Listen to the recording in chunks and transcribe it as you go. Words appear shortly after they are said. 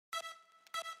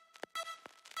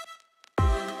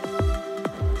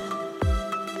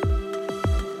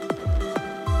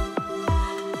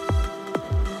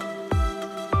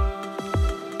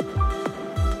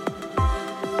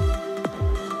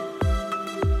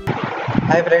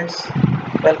Hi friends,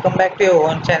 welcome back to your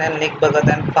own channel Nick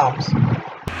Bhagat and Farms.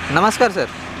 नमस्कार sir.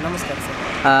 नमस्कार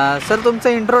sir. Sir तुमचं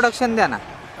introduction द्या ना.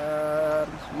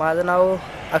 माझं नाव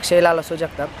अक्षय लालसो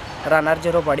जगताप, राहणार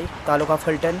झिरोपाडी, तालुका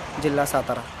फलटण, जिल्हा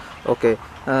सातारा. ओके.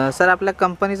 सर आपल्या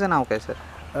कंपनीचं नाव काय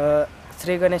sir?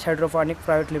 Shri Ganesh hydroponic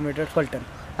private limited Phaltan.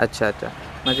 अच्छा अच्छा.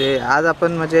 म्हणजे आज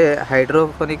आपण म्हणजे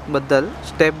हायड्रोपोनिकबद्दल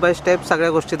स्टेप बाय स्टेप सगळ्या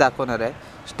गोष्टी दाखवणार आहे.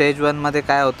 स्टेज 1मध्ये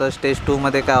काय होतं, स्टेज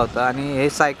 2मध्ये काय होतं आणि हे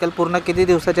सायकल पूर्ण किती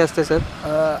दिवसाची असते सर?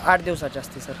 8 दिवसाची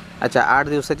असते सर. अच्छा, 8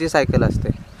 दिवसाची सायकल असते.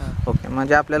 ओके.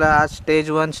 म्हणजे आपल्याला आज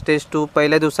स्टेज 1 स्टेज 2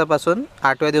 पहिल्या दिवसापासून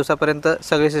 8व्या दिवसापर्यंत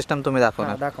सगळी सिस्टम तुम्ही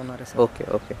दाखवणार आहे सर.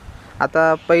 Okay okay.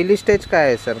 आता पहिली स्टेज काय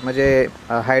आहे सर? म्हणजे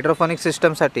हायड्रोपोनिक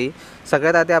सिस्टमसाठी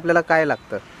सगळ्यात आधी आपल्याला काय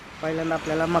लागतं? पहिल्यांदा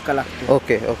आपल्याला मका लागतो.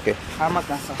 Okay okay. हा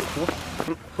मका असा असतो,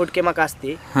 फुटके मका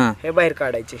असते, हां. हे बाहेर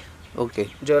काढायचे. ओके.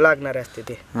 जो लागणारे असते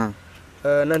ते. हां.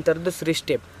 नंतर दुसरी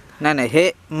स्टेप. नाही,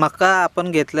 हे मका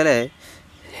आपण घेतलेला आहे.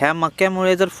 ह्या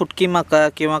मक्यामुळे जर फुटकी मका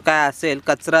किंवा काय असेल,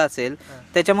 कचरा असेल,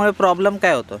 त्याच्यामुळे प्रॉब्लेम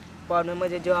काय होतो? प्रॉब्लेम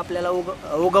म्हणजे जो आपल्याला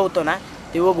उगवतो ना,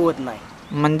 ते उगवत नाही.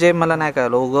 म्हणजे मला नाही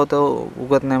कळलं,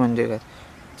 उगत नाही म्हणजे काय?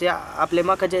 जे आपले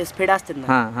मकाचे स्पीड असतात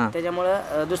हां ना, हां.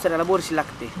 त्याच्यामुळे दुसऱ्याला बुरशी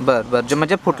लागते. बरं जे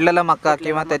म्हणजे फुटलेला मका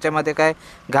किंवा त्याच्यामध्ये काय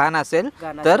घाण असेल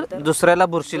तर दुसऱ्याला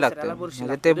बुरशी लागते.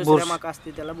 म्हणजे ते मका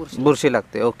असते त्याला बुरशी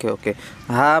लागते. Okay okay.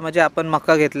 हा म्हणजे आपण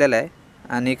मका घेतलेला आहे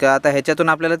आणि का आता ह्याच्यातून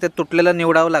आपल्याला ते तुटलेलं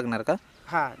निवडावं लागणार का?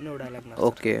 हा, निवडायला लागणार.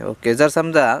 Okay okay. जर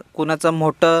समजा कुणाचं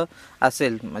मोठं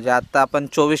असेल, म्हणजे आता आपण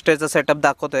 24 ट्रेचा सेटअप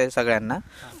दाखवतोय सगळ्यांना,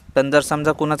 पण जर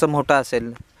समजा कुणाचं मोठं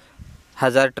असेल,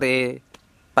 1000 ट्रे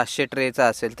 500 ट्रेचा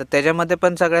असेल, तर त्याच्यामध्ये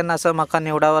पण सगळ्यांना असं मका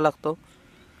निवडावा लागतो?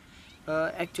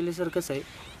 ॲक्च्युली सर कसं आहे,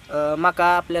 मका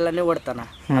आपल्याला निवडताना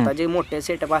आता जे मोठे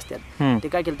सेटअप असतात ते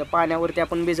काय केलं, पाण्यावरती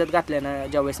आपण भिजत घातल्यानं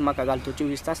ज्यावेळेस मका घालतो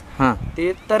 24 तास,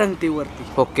 ते तरंगती वरती.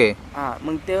 ओके. हा,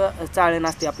 मग ते चाळण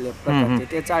असते आपल्या प्रकारचे,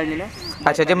 ते चाळणीने.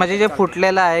 अच्छा, जे म्हणजे जे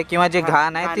फुटलेलं आहे किंवा जे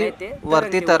घाण आहे ते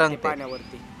वरती तरंगते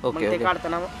पाण्यावरती. ओके ते ओके.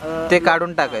 काढताना ते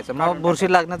काढून टाकायचं, मग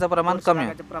बुरशी लागण्याचं प्रमाण कमी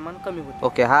होतं.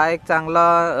 ओके. हा एक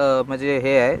चांगला म्हणजे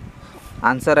हे आहे,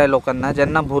 आन्सर आहे लोकांना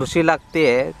ज्यांना बुरशी लागते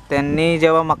आहे. त्यांनी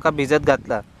जेव्हा मका भिजत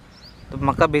घातला, तर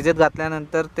मका भिजत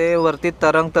घातल्यानंतर ते वरती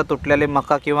तरंगतं, तुटलेले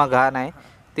मका किंवा घाण आहे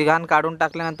ती घाण काढून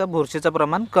टाकल्यानंतर बुरशीचं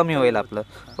प्रमाण कमी होईल आपलं.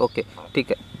 ओके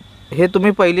ठीक आहे. हे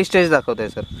तुम्ही पहिली स्टेज दाखवताय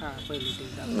सर.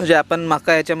 म्हणजे आपण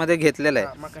मका ह्याच्यामध्ये घेतलेला आहे,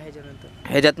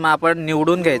 ह्याच्यात मग आपण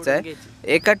निवडून घ्यायचं आहे.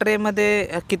 एका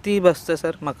ट्रेमध्ये किती बसतं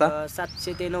सर मका?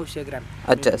 700 ते 900 ग्रॅम.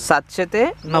 अच्छा, 700 ते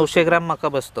 900 ग्रॅम मका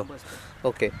बसतो.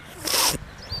 ओके.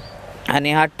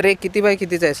 आणि हा ट्रे किती बाय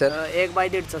कितीचा आहे सर? 1 bye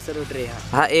 1.5चा sir tray.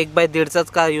 हा 1 बाय 1.5चाच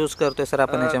का यूज करतोय सर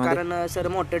आपण याच्यामध्ये? कारण सर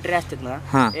मोठे ट्रे असतात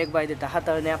ना, 1 बाय 1.5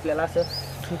 हाताळणे आपल्याला असं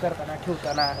हे करताना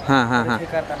ठेवताना हे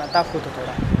करताना ताप होतो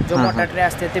थोडा. जो मोठा ट्रे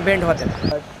असते ते बेंड होते.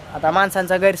 आता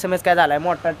माणसांचा गैरसमज काय झालाय,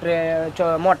 मोठा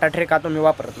ट्रे का तुम्ही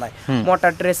वापरत नाही? मोठा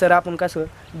ट्रे सर आपण कसं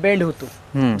बेंड होतो,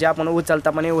 जे आपण उचलता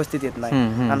पण व्यवस्थित येत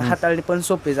नाही आणि हाताळणी पण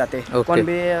सोपी जाते, कोण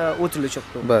बी उचलू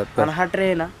शकतो. आणि हा ट्रे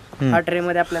आहे ना, हा ट्रे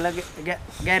मध्ये आपल्याला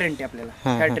गॅरंटी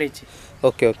आपल्याला ह्या ट्रेची.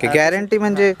 Okay okay. गॅरंटी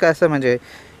म्हणजे कसं, म्हणजे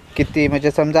किती?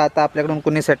 म्हणजे समजा आता आपल्याकडून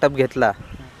कुणी सेटअप घेतला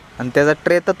आणि त्याचा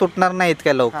ट्रे तर तुटणार नाही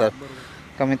इतक्या लवकर,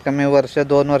 कमीत कमी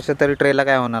 1-2 वर्ष तरी ट्रेला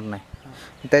काय होणार नाही.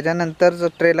 त्याच्यानंतर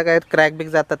ट्रेला काय क्रॅक बिक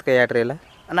जातात का या ट्रेला?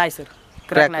 नाही सर,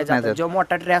 क्रॅक नाही जात. जो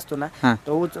मोठा ट्रे असतो ना,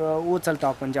 तो उचलतो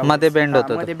आपण, मध्ये बेंड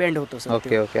होतो. सर.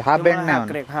 Okay okay. हा बेंड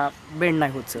नाही, हा बेंड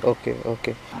नाही होत सर. Okay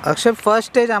okay. अक्षय, फर्स्ट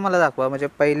स्टेज आम्हाला दाखवा. म्हणजे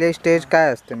पहिले स्टेज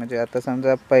काय असते? म्हणजे आता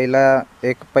समजा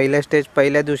पहिल्या स्टेज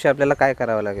पहिल्या दिवशी आपल्याला काय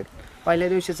करावं लागेल? पहिल्या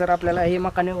दिवशी सर आपल्याला हे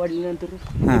मका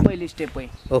निवडल्यानंतर पहिली स्टेप आहे.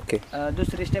 ओके.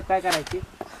 दुसरी स्टेप काय करायची,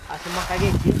 अशी मका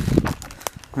घ्यायची,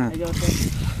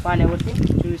 पाण्यावरती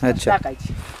 24 तास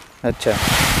टाकायची. अच्छा.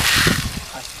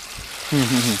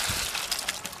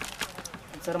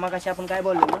 सर मग अशी आपण काय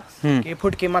बोललो ना, की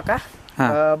फुटकी मका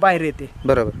बाहेर येते.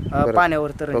 बरोबर.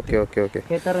 पाण्यावर तरंगते. Okay okay okay.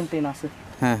 हे तरंगते ना असं.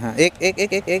 हां हां.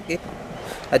 एक.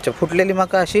 अच्छा, फुटलेली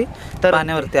मका अशी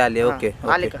पाण्यावरती आली. ओके.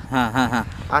 आले का? हां.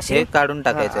 अशी काढून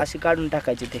टाकायचं. अशी काढून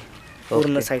टाकायची ते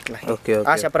पूर्ण साईडला. Okay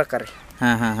okay. अशा प्रकारे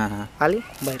हां. आली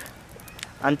बाहेर.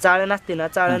 आणि चाळण असते ना,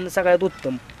 चाळण सगळ्यात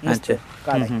उत्तम. अच्छा.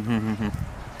 काढायची.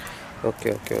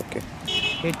 Okay okay okay.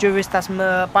 हे 24 तास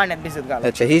पाण्यात भिजत घालायचं.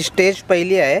 अच्छा, ही स्टेज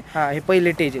पहिली आहे. हा, हे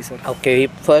पहिली स्टेज आहे सर. ओके, ही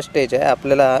फर्स्ट स्टेज आहे.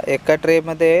 आपल्याला एका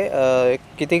ट्रेमध्ये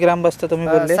किती ग्राम बसतं तुम्ही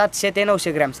बोलले? 700 ते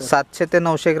 900 ग्रॅम सर. 700 ते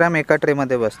 900 ग्राम एका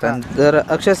ट्रेमध्ये बसतं. जर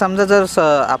अक्षय समजा जर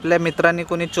आपल्या मित्रांनी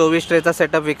कोणी 24 ट्रेचा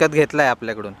सेटअप विकत घेतलाय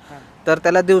आपल्याकडून, तर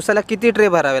त्याला दिवसाला किती ट्रे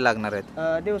भरावे लागणार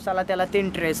आहेत? दिवसाला त्याला 3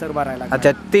 ट्रे सर भरायला.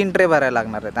 अच्छा, 3 ट्रे भरायला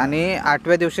लागणार आहेत. आणि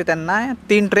 8व्या दिवशी त्यांना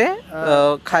 3 ट्रे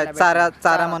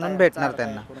चारा म्हणून भेटणार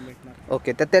त्यांना.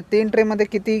 ओके. तर त्या 3 ट्रेमध्ये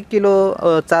किती किलो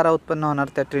चारा उत्पन्न होणार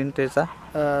त्या 3 ट्रेचा?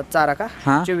 चारा का?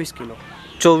 24 किलो.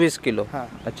 24 किलो. हा.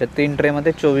 अच्छा 3 ट्रे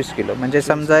मध्ये 24 किलो म्हणजे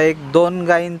समजा एक 2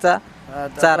 गायींचा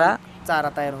चारा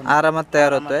तयार होणार. आरामात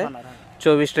तयार होतोय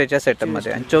 24 ट्रेच्या सेटअप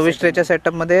मध्ये. आणि 24 ट्रेच्या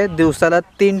सेटअप मध्ये दिवसाला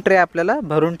 3 ट्रे आपल्याला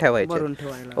भरून ठेवायचे.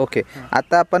 ओके.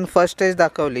 आता आपण फर्स्ट स्टेज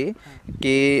दाखवली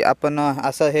की आपण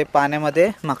असं हे पाण्यामध्ये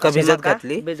मका भिजत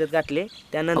घातली.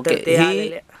 त्यानंतर ते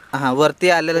हा वरती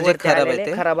आलेलं जे खराब आहे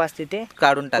ते खराब असते ते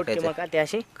काढून टाकायचे. मका ते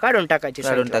अशी काढून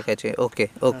टाकायची. Okay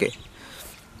okay.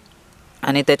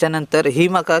 आणि त्याच्यानंतर ही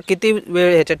मका किती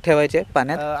वेळ ह्याच्यात ठेवायचे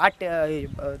पाण्यात?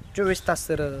 24 तास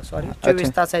सर. सॉरी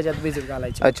 24 तास ह्याच्यात भिजत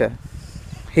घालायचे. अच्छा.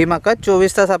 ही मका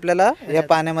 24 तास आपल्याला या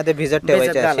पाण्यामध्ये भिजत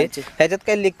ठेवायची. ह्याच्यात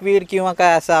काही लिक्विड किंवा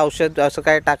काय असं औषध असं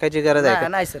काय टाकायची गरज आहे?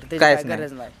 नाही सर, काहीच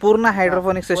नाही. पूर्ण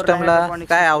हायड्रोपोनिक सिस्टमला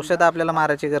काय औषध आपल्याला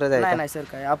मारायची गरज आहे? नाही सर,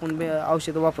 काय आपण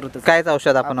औषध वापरतो, काहीच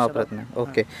औषध आपण वापरत नाही.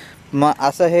 ओके. मग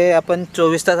असं हे आपण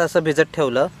 24 तास असं भिजत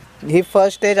ठेवलं. ही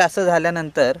फर्स्ट स्टेज असं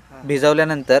झाल्यानंतर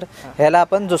भिजवल्यानंतर ह्याला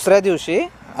आपण दुसऱ्या दिवशी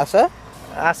असं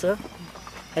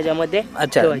ह्याच्यामध्ये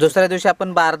अच्छा दुसऱ्या दिवशी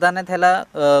आपण बारदाण्यात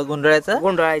ह्याला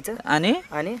गुंडाळायचं आणि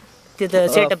तिथं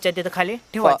सेटअपच्या तिथं खाली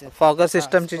ठेवायचं. फॉगर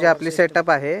सिस्टमची जी आपली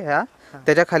सेटअप आहे ह्या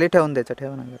त्याच्या खाली ठेवून द्यायचं.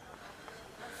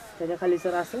 त्याच्या खाली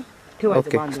सर असं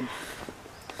ठेवायचं बांधून.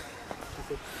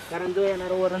 कारण जो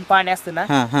येणार वरून पाणी असतं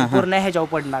ना पूर्ण ह्याच्यावर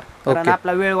पडणार. कारण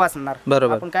आपला वेळ वाचणार.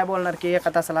 बरोबर. आपण काय बोलणार की एका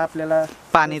तासाला आपल्याला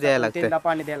पाणी द्यायला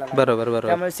लागतं. बरोबर.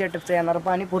 त्यामुळे सेटअपचं येणार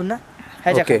पाणी पूर्ण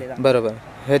ह्याच्या खाली जाणार. बरोबर.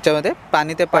 ह्याच्यामध्ये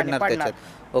पाणी ते पडणार त्याच्यात.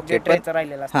 ओके.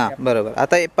 हा बरोबर.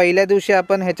 आता पहिल्या दिवशी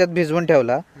आपण ह्याच्यात भिजवून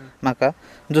ठेवला मका.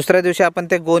 दुसऱ्या दिवशी आपण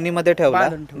ते गोणीमध्ये ठेवला,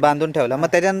 बांधून ठेवला. मग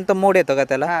त्याच्यानंतर मोड येतं का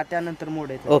त्याला? त्यानंतर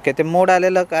मोड येतं. ओके. ते मोड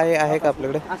आलेलं काय आहे का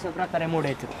आपल्याकडे? अशा प्रकारे मोड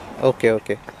येतं.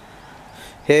 ओके.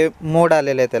 हे मोड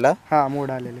आलेलं आहे त्याला? हा,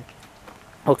 मोड आलेले.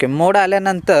 ओके. मोड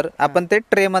आल्यानंतर आपण ते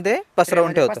ट्रे मध्ये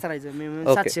पसरवून ठेवतो.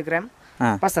 700 ग्रॅम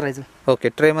पसरायचं. ओके.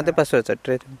 ट्रे मध्ये पसरायचं.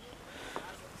 ट्रे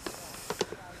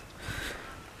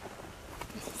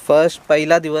फर्स्ट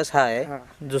पहिला दिवस हा आहे.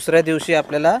 दुसऱ्या दिवशी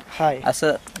आपल्याला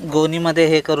असं गोणीमध्ये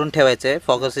हे करून ठेवायचंय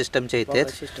फॉगर सिस्टमच्या इथे.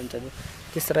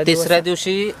 तिसऱ्या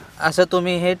दिवशी असं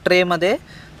तुम्ही हे ट्रे मध्ये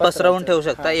पसरवून ठेवू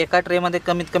शकता. एका ट्रे मध्ये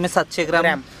कमीत कमी 700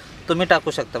 ग्रॅम तुम्ही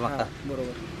टाकू शकता मका.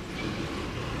 बरोबर.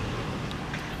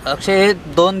 अक्षय हे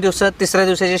 2 दिवसात तिसऱ्या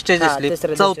दिवसाची स्टेज असली.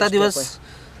 चौथ्या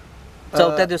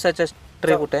दिवसाचा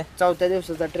ट्रे कुठे आहे? चौथ्या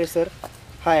दिवसाचा ट्रे सर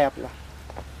हा आहे आपला.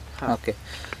 ओके.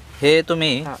 हे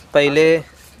तुम्ही पहिले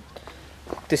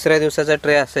तिसऱ्या दिवसाचा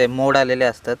ट्रे असे मोड आलेले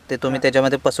असतात ते तुम्ही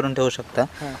त्याच्यामध्ये पसरून ठेवू शकता.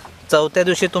 चौथ्या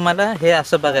दिवशी तुम्हाला हे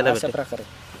असं बघायला भेटेल.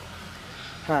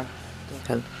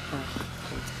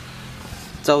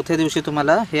 चौथ्या दिवशी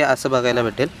तुम्हाला हे असं बघायला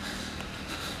भेटेल.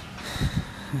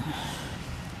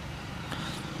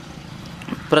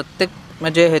 प्रत्येक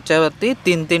म्हणजे ह्याच्यावरती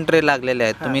 3 ट्रे लागलेले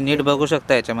आहेत. तुम्ही नीट बघू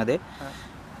शकता याच्यामध्ये.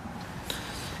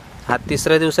 हा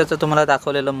तिसऱ्या दिवसाचं तुम्हाला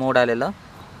दाखवलेलं मोड आलेलं.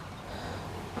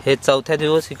 हे चौथ्या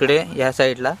दिवस इकडे या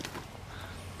साईडला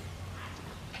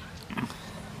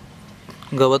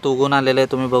गवत उगून आलेलं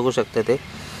आहे. तुम्ही बघू शकता ते.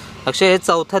 अक्षय हे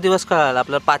चौथा दिवस कळाला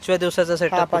आपल्याला. 5व्या दिवसाचा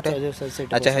सेटअप.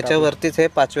 अच्छा ह्याच्यावरतीच हे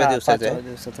 5व्या दिवसाचं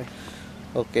आहे.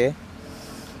 ओके.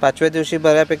 5व्या दिवशी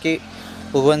बऱ्यापैकी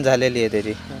उगवण झालेली आहे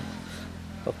त्याची.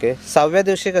 ओके. 6व्या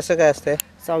दिवशी कसं काय असतंय?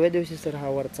 6व्या दिवशी सर हा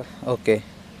वरचा. ओके.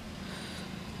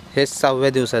 हे 6व्या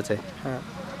दिवसाचं आहे.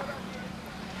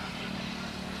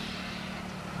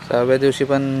 6व्या दिवशी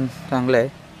पण चांगलं आहे.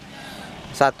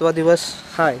 7वा दिवस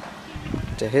हाय.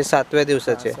 हे 7व्या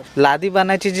दिवसाचे. लादी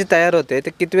बनायची जी तयार होते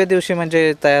ते कितव्या दिवशी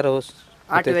म्हणजे तयार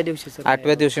 8व्या दिवशी सर.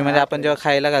 8व्या दिवशी म्हणजे आपण जेव्हा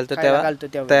खायला घालतो तेव्हा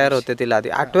तयार होते ती लादी.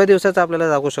 8व्या दिवसाचं आपल्याला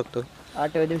दाखवू शकतो.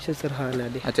 8व्या दिवशी सर हा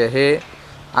लादी. अच्छा हे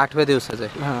 8व्या दिवसाचं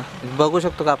आहे. बघू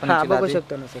शकतो का आपण? बघू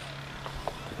शकतो ना सर.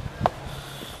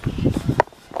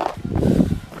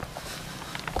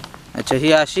 अच्छा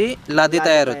ही अशी लादी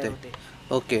तयार होते.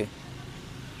 ओके.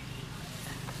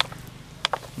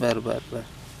 बर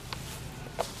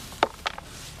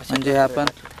म्हणजे आपण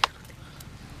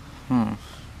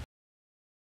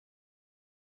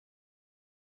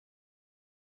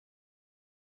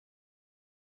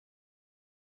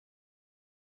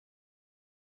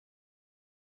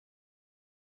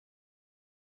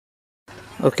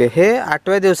ओके. हे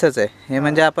 8व्या दिवसाचं आहे. हे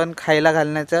म्हणजे आपण खायला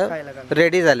घालण्याचं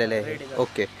रेडी झालेलं आहे.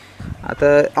 ओके. आता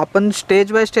आपण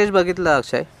स्टेज बाय स्टेज बघितलं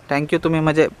अक्षय. थँक्यू. तुम्ही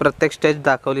म्हणजे प्रत्येक स्टेज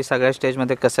दाखवली. सगळ्या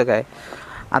स्टेजमध्ये कसं काय.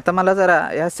 आता मला जरा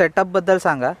या सेटअपबद्दल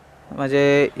सांगा.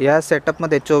 म्हणजे या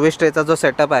सेटअपमध्ये 24 ट्रेचा जो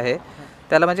सेटअप आहे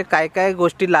त्याला म्हणजे काय काय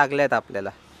गोष्टी लागल्या आहेत आपल्याला?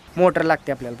 मोटर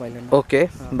लागते आपल्याला पहिले. ओके.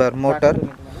 बरं. मोटर.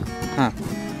 हां.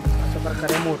 अशा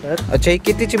प्रकारे मोटर. अच्छा ही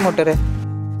कितीची मोटर आहे?